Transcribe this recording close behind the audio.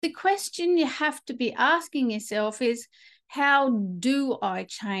The question you have to be asking yourself is, how do I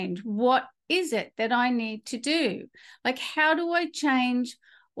change? What is it that I need to do? Like, how do I change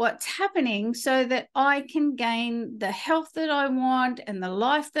what's happening so that I can gain the health that I want and the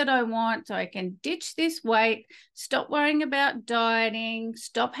life that I want, so I can ditch this weight, stop worrying about dieting,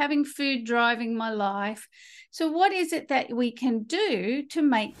 stop having food driving my life? So what is it that we can do to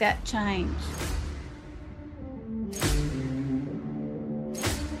make that change?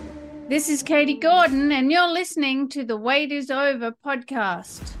 This is Katie Gordon, and you're listening to the Wait is Over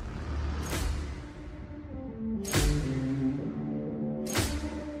podcast.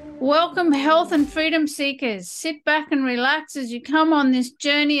 Welcome, health and freedom seekers. Sit back and relax as you come on this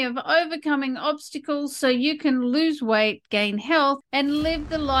journey of overcoming obstacles so you can lose weight, gain health, and live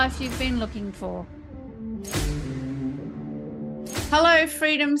the life you've been looking for. Hello,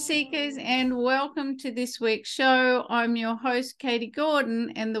 freedom seekers, and welcome to this week's show. I'm your host, Katie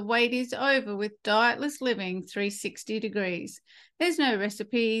Gordon, and the wait is over with Dietless Living 360 degrees. There's no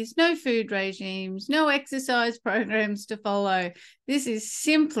recipes, no food regimes, no exercise programs to follow. This is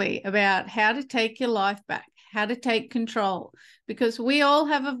simply about how to take your life back, how to take control, because we all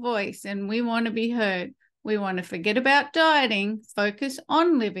have a voice and we want to be heard. We want to forget about dieting, focus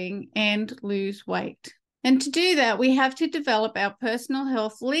on living, and lose weight. And to do that, we have to develop our personal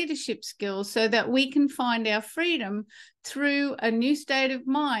health leadership skills so that we can find our freedom through a new state of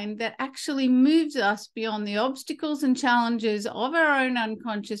mind that actually moves us beyond the obstacles and challenges of our own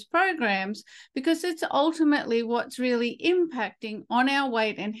unconscious programs, because it's ultimately what's really impacting on our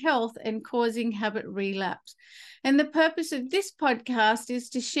weight and health and causing habit relapse. And the purpose of this podcast is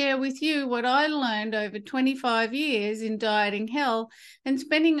to share with you what I learned over 25 years in dieting hell and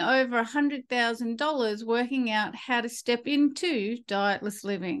spending over $100,000 working out how to step into dietless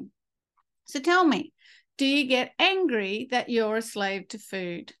living. So tell me, do you get angry that you're a slave to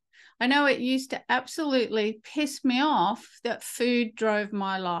food? I know it used to absolutely piss me off that food drove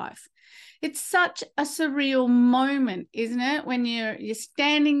my life. It's such a surreal moment, isn't it? When you're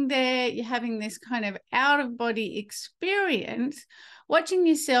standing there, you're having this kind of out-of-body experience, watching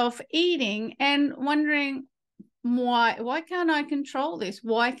yourself eating and wondering, why can't I control this?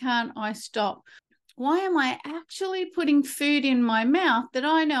 Why can't I stop? Why am I actually putting food in my mouth that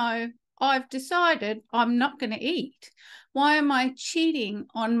I know I've decided I'm not going to eat? Why am I cheating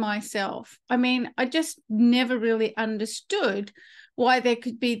on myself? I mean, I just never really understood why there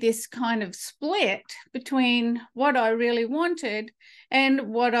could be this kind of split between what I really wanted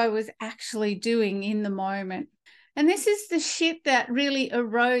and what I was actually doing in the moment. And this is the shit that really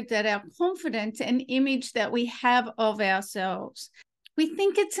erodes at our confidence and image that we have of ourselves. We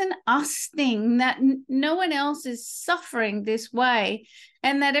think it's an us thing, that no one else is suffering this way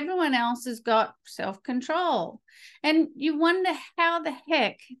and that everyone else has got self-control. And you wonder how the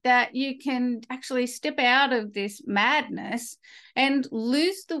heck that you can actually step out of this madness and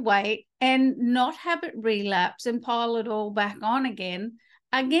lose the weight and not have it relapse and pile it all back on again,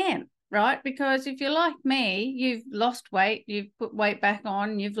 right? Because if you're like me, you've lost weight, you've put weight back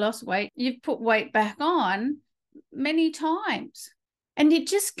on, you've lost weight, you've put weight back on many times. And you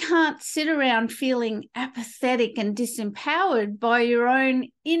just can't sit around feeling apathetic and disempowered by your own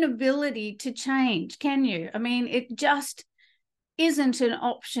inability to change, can you? I mean, it just isn't an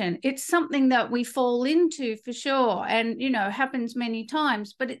option. It's something that we fall into for sure and, happens many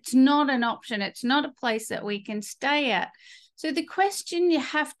times, but it's not an option. It's not a place that we can stay at. So the question you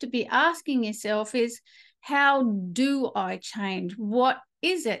have to be asking yourself is, how do I change? What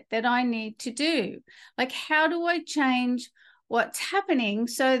is it that I need to do? Like, how do I change what's happening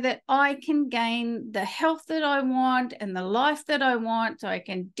so that I can gain the health that I want and the life that I want, so I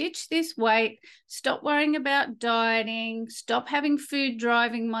can ditch this weight, stop worrying about dieting, stop having food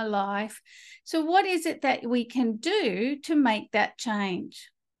driving my life? So what is it that we can do to make that change?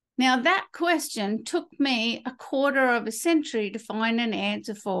 Now, that question took me a quarter of a century to find an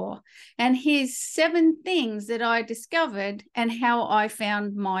answer for. And here's 7 things that I discovered and how I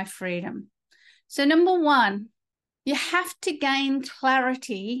found my freedom. So number 1, you have to gain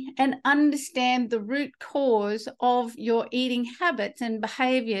clarity and understand the root cause of your eating habits and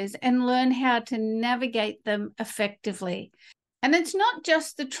behaviors and learn how to navigate them effectively. And it's not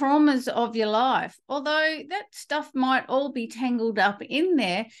just the traumas of your life, although that stuff might all be tangled up in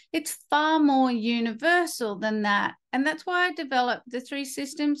there. It's far more universal than that. And that's why I developed the 3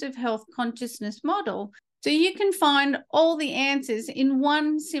 systems of health consciousness model. So you can find all the answers in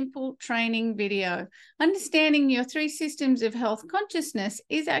one simple training video. Understanding your 3 systems of health consciousness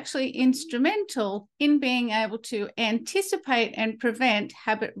is actually instrumental in being able to anticipate and prevent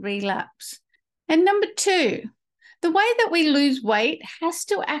habit relapse. And number 2, The way that we lose weight has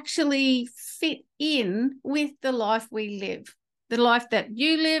to actually fit in with the life we live, the life that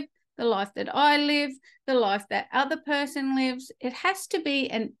you live, the life that I live, the life that other person lives. It has to be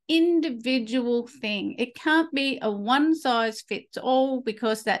an individual thing. It can't be a one size fits all,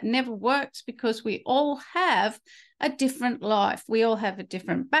 because that never works, because we all have a different life. We all have a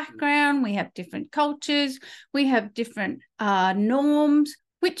different background. We have different cultures. We have different norms,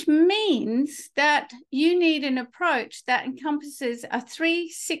 which means that you need an approach that encompasses a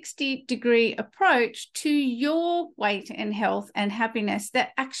 360-degree approach to your weight and health and happiness that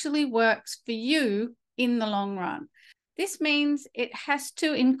actually works for you in the long run. This means it has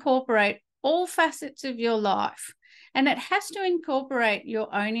to incorporate all facets of your life. And it has to incorporate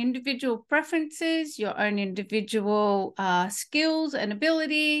your own individual preferences, your own individual skills and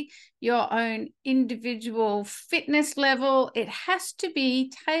ability, your own individual fitness level. It has to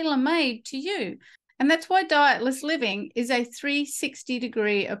be tailor-made to you. And that's why Dietless Living is a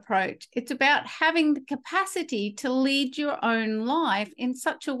 360-degree approach. It's about having the capacity to lead your own life in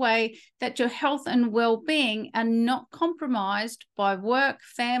such a way that your health and well-being are not compromised by work,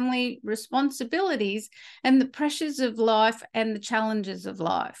 family, responsibilities, and the pressures of life and the challenges of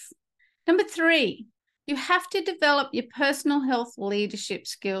life. Number 3, you have to develop your personal health leadership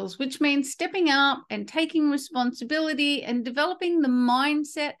skills, which means stepping up and taking responsibility and developing the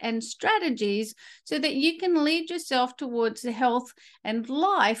mindset and strategies so that you can lead yourself towards the health and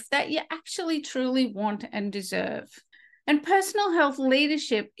life that you actually truly want and deserve. And personal health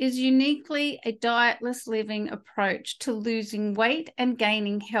leadership is uniquely a dietless living approach to losing weight and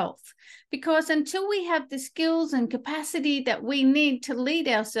gaining health. Because until we have the skills and capacity that we need to lead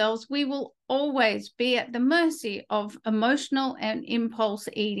ourselves, we will always be at the mercy of emotional and impulse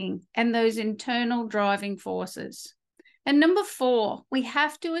eating and those internal driving forces. And number 4, we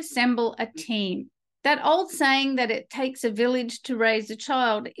have to assemble a team. That old saying that it takes a village to raise a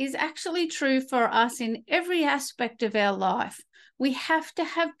child is actually true for us in every aspect of our life. We have to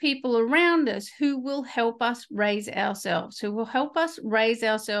have people around us who will help us raise ourselves, who will help us raise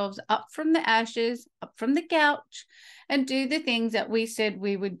ourselves up from the ashes, up from the couch, and do the things that we said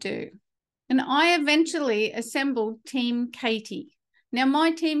we would do. And I eventually assembled Team Katie. Now,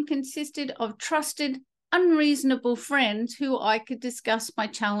 my team consisted of trusted, unreasonable friends who I could discuss my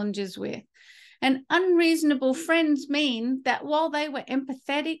challenges with. And unreasonable friends mean that while they were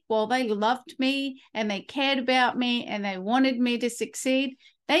empathetic, while they loved me and they cared about me and they wanted me to succeed,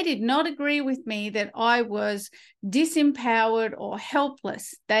 they did not agree with me that I was disempowered or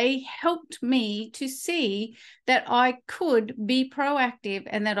helpless. They helped me to see that I could be proactive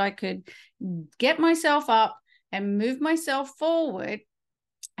and that I could get myself up and move myself forward,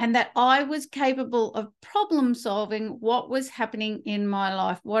 and that I was capable of problem solving what was happening in my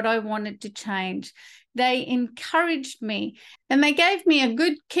life, what I wanted to change. They encouraged me and they gave me a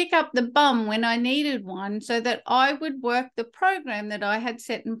good kick up the bum when I needed one so that I would work the program that I had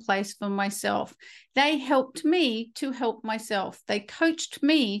set in place for myself. They helped me to help myself. They coached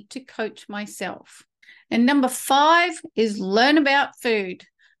me to coach myself. And number 5 is learn about food.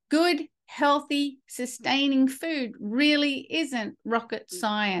 Good, healthy, sustaining food really isn't rocket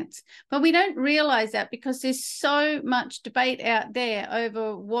science. But we don't realize that because there's so much debate out there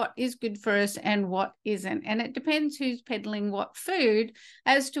over what is good for us and what isn't. And it depends who's peddling what food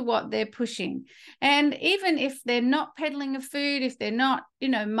as to what they're pushing. And even if they're not peddling a food, if they're not,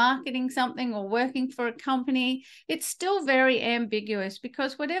 marketing something or working for a company, it's still very ambiguous,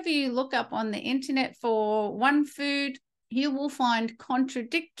 because whatever you look up on the internet for one food, you will find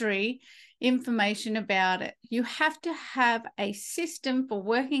contradictory information about it. You have to have a system for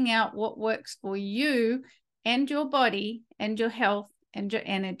working out what works for you and your body and your health and your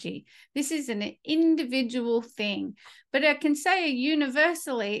energy. This is an individual thing, but I can say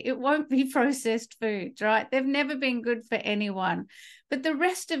universally, it won't be processed foods, right? They've never been good for anyone. But the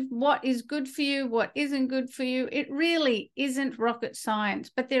rest of what is good for you, what isn't good for you, it really isn't rocket science,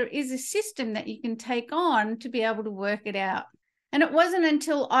 but there is a system that you can take on to be able to work it out. And it wasn't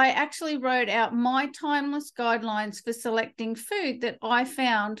until I actually wrote out my timeless guidelines for selecting food that I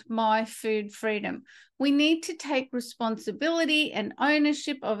found my food freedom. We need to take responsibility and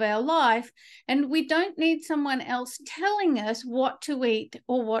ownership of our life, and we don't need someone else telling us what to eat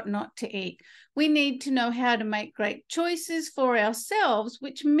or what not to eat. We need to know how to make great choices for ourselves,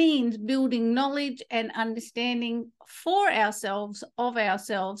 which means building knowledge and understanding for ourselves, of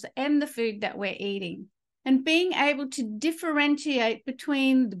ourselves, and the food that we're eating. And being able to differentiate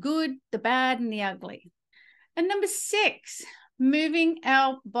between the good, the bad, and the ugly. And number 6, moving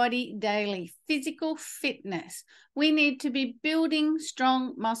our body daily, physical fitness. We need to be building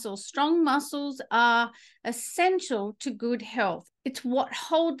strong muscles. Strong muscles are essential to good health. It's what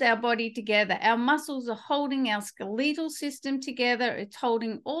holds our body together. Our muscles are holding our skeletal system together. It's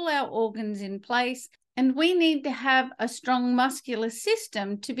holding all our organs in place. And we need to have a strong muscular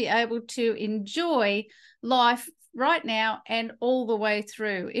system to be able to enjoy life right now and all the way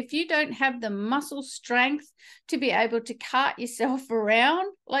through. If you don't have the muscle strength to be able to cart yourself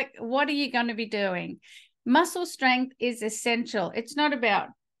around, like, what are you going to be doing? Muscle strength is essential. It's not about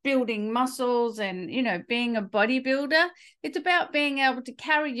building muscles and, being a bodybuilder. It's about being able to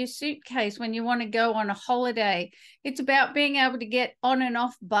carry your suitcase when you want to go on a holiday. It's about being able to get on and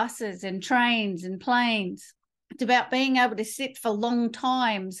off buses and trains and planes. It's about being able to sit for long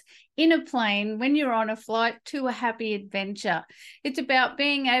times in a plane when you're on a flight to a happy adventure. It's about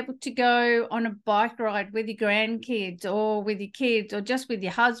being able to go on a bike ride with your grandkids or with your kids or just with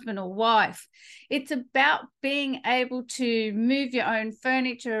your husband or wife. It's about being able to move your own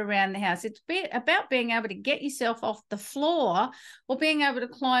furniture around the house. It's about being able to get yourself off the floor or being able to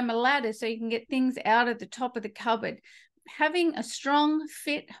climb a ladder so you can get things out of the top of the cupboard. Having a strong,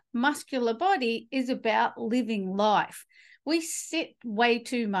 fit, muscular body is about living life. We sit way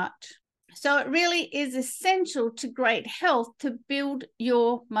too much. So it really is essential to great health to build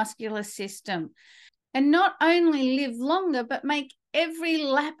your muscular system and not only live longer, but make every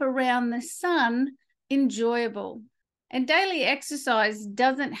lap around the sun enjoyable. And daily exercise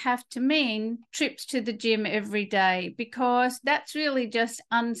doesn't have to mean trips to the gym every day, because that's really just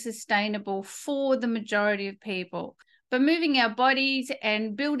unsustainable for the majority of people. But moving our bodies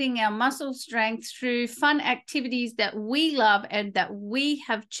and building our muscle strength through fun activities that we love and that we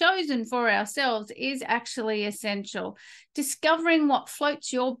have chosen for ourselves is actually essential. Discovering what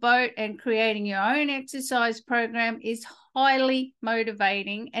floats your boat and creating your own exercise program is highly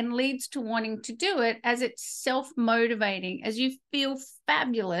motivating and leads to wanting to do it, as it's self-motivating, as you feel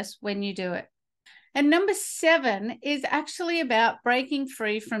fabulous when you do it. And number 7 is actually about breaking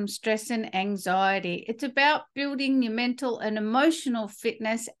free from stress and anxiety. It's about building your mental and emotional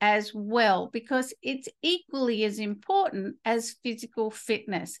fitness as well, because it's equally as important as physical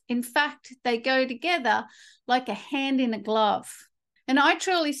fitness. In fact, they go together like a hand in a glove. And I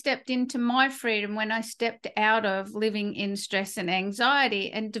truly stepped into my freedom when I stepped out of living in stress and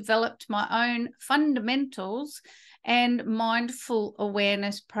anxiety and developed my own fundamentals and mindful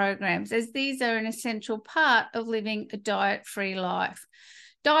awareness programs, as these are an essential part of living a diet-free life.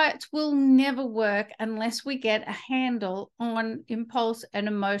 Diets will never work unless we get a handle on impulse and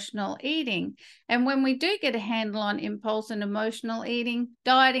emotional eating. And when we do get a handle on impulse and emotional eating,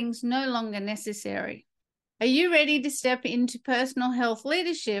 dieting's no longer necessary. Are you ready to step into personal health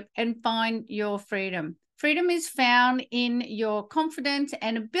leadership and find your freedom? Freedom is found in your confidence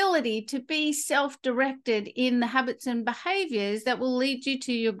and ability to be self-directed in the habits and behaviors that will lead you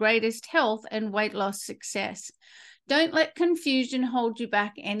to your greatest health and weight loss success. Don't let confusion hold you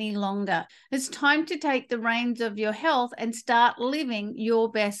back any longer. It's time to take the reins of your health and start living your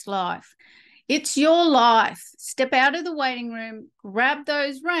best life. It's your life. Step out of the waiting room, grab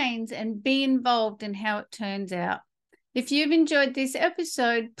those reins, and be involved in how it turns out. If you've enjoyed this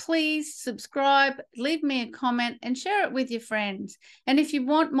episode, please subscribe, leave me a comment, and share it with your friends. And if you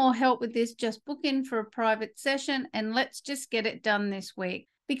want more help with this, just book in for a private session and let's just get it done this week.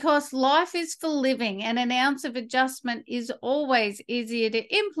 Because life is for living, and an ounce of adjustment is always easier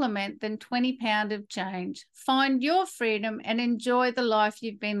to implement than 20 pounds of change. Find your freedom and enjoy the life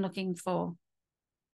you've been looking for.